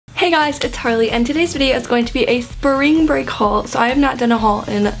Hey guys, it's Harley, and today's video is going to be a spring break haul. So I have not done a haul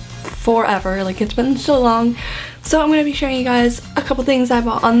in forever, like it's been so long. So I'm going to be showing you guys a couple things I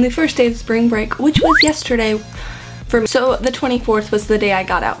bought on the first day of spring break, which was yesterday for me. So the 24th was the day I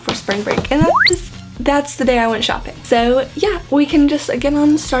got out for spring break, and that's the day I went shopping. So yeah, we can just get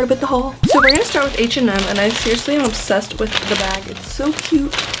on started with the haul. So we're gonna start with H&M, and I seriously am obsessed with the bag. It's so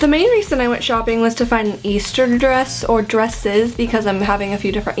cute. The main reason I went shopping was to find an Easter dress or dresses because I'm having a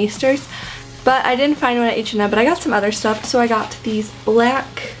few different Easters, but I didn't find one at H&M, but I got some other stuff. So I got these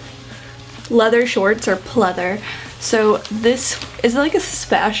black leather shorts, or pleather. So this is like a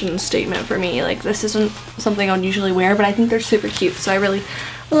fashion statement for me. Like, this isn't something I would usually wear, but I think they're super cute, so I really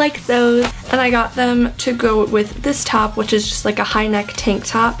like those. And I got them to go with this top, which is just like a high neck tank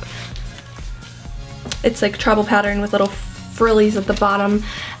top. It's like travel pattern with little frillies at the bottom,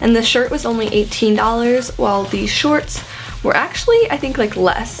 and the shirt was only $18, while these shorts were actually, I think, like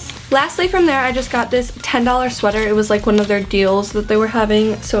less. Lastly, from there, I just got this $10 sweater. It was like one of their deals that they were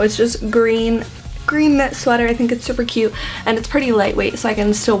having, so it's just green knit sweater. I think it's super cute, and it's pretty lightweight, so I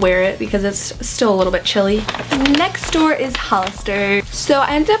can still wear it because it's still a little bit chilly. Next store is Hollister. So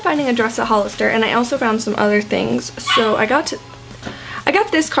I ended up finding a dress at Hollister, and I also found some other things. So I got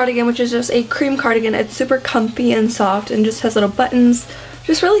this cardigan, which is just a cream cardigan. It's super comfy and soft and just has little buttons,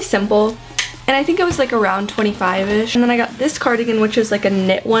 just really simple. And I think it was like around 25-ish. And then I got this cardigan, which is like a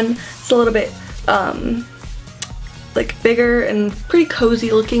knit one. It's a little bit like bigger and pretty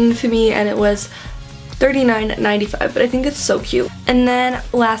cozy looking to me, and it was $39.95, but I think it's so cute. And then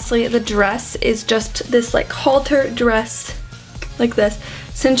lastly, the dress is just this like halter dress like this.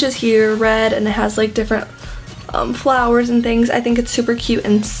 Cinches here, red, and it has like different flowers and things. I think it's super cute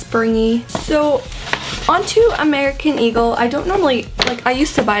and springy. So onto American Eagle. I don't normally, like, I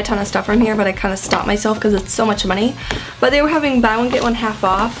used to buy a ton of stuff from here, but I kind of stopped myself because it's so much money. But they were having buy one get one half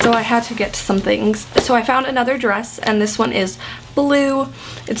off, so I had to get some things. So I found another dress, and this one is blue.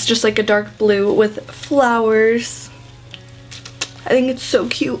 It's just like a dark blue with flowers. I think it's so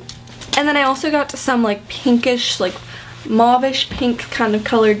cute. And then I also got some like pinkish, like mauvish pink kind of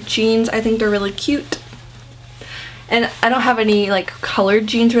colored jeans. I think they're really cute. And I don't have any like colored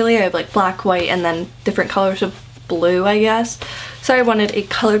jeans really. I have like black, white, and then different colors of blue, I guess. So I wanted a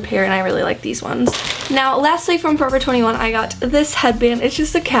colored pair, and I really like these ones. Now lastly, from Forever 21, I got this headband. It's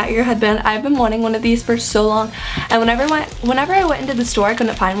just a cat ear headband. I've been wanting one of these for so long, and whenever I went into the store, I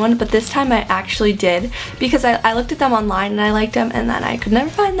couldn't find one, but this time I actually did, because I looked at them online and I liked them, and then I could never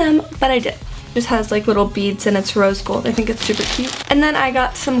find them, but I did. Just has like little beads, and it's rose gold. I think it's super cute. And then I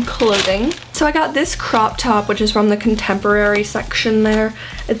got some clothing. So I got this crop top, which is from the contemporary section there.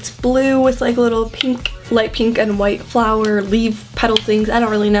 It's blue with like little pink, light pink and white flower leaf petal things. I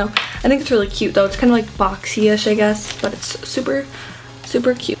don't really know. I think it's really cute though. It's kind of like boxy-ish, I guess, but it's super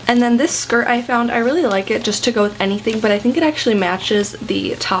cute. And then this skirt I found, I really like it just to go with anything, but I think it actually matches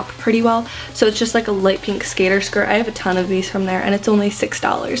the top pretty well. So it's just like a light pink skater skirt. I have a ton of these from there, and it's only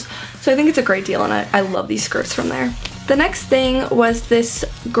 $6. So I think it's a great deal, and I love these skirts from there. The next thing was this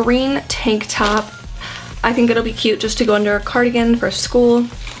green tank top. I think it'll be cute just to go under a cardigan for school.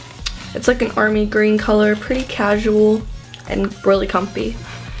 It's like an army green color, pretty casual and really comfy.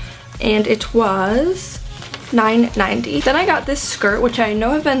 And it was $9.90. Then I got this skirt, which I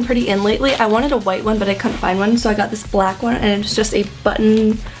know have been pretty in lately. I wanted a white one, but I couldn't find one, so I got this black one, and it's just a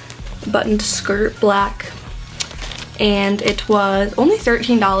buttoned skirt, black, and it was only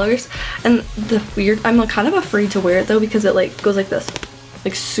 $13. And I'm like kind of afraid to wear it though, because it like goes like this,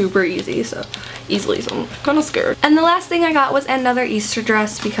 like super easily, so I'm kind of scared. And the last thing I got was another Easter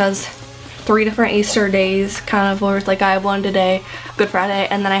dress, because 3 different Easter days kind of worth. Like, I have one today, Good Friday,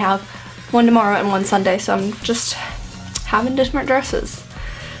 and then I have one tomorrow and one Sunday, so I'm just having different dresses.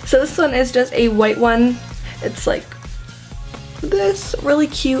 So this one is just a white one. It's like this, really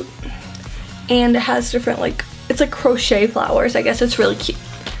cute, and it has different like, it's like crochet flowers, I guess. It's really cute.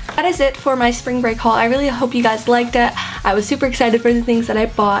 That is it for my spring break haul. I really hope you guys liked it. I was super excited for the things that I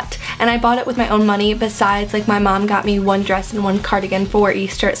bought, and I bought it with my own money. Besides, like, my mom got me one dress and one cardigan for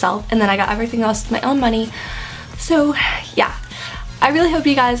Easter itself, and then I got everything else with my own money. So yeah, I really hope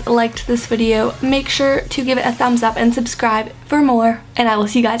you guys liked this video. Make sure to give it a thumbs up and subscribe for more, and I will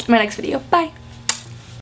see you guys in my next video. Bye!